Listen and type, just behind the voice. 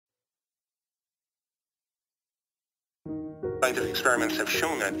Scientific experiments have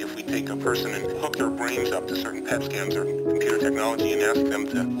shown that if we take a person and hook their brains up to certain PET scans or computer technology and ask them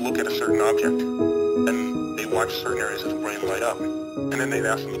to look at a certain object, then they watch certain areas of the brain light up. And then they've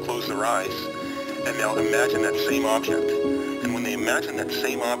asked them to close their eyes, and they'll imagine that same object. And when they imagine that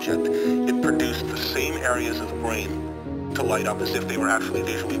same object, it produced the same areas of the brain to light up as if they were actually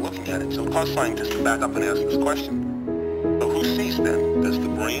visually looking at it. So it caused scientists to back up and ask this question. So who sees then? Does the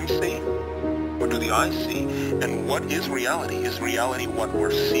brain see? Or do the eyes see? And what is reality? Is reality what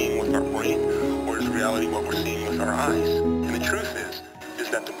we're seeing with our brain? Or is reality what we're seeing with our eyes? And the truth is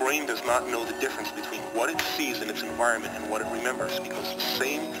that the brain does not know the difference between what it sees in its environment and what it remembers, because the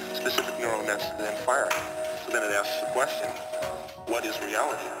same specific neural nets then fire. So then it asks the question, what is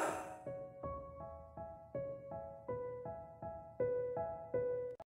reality?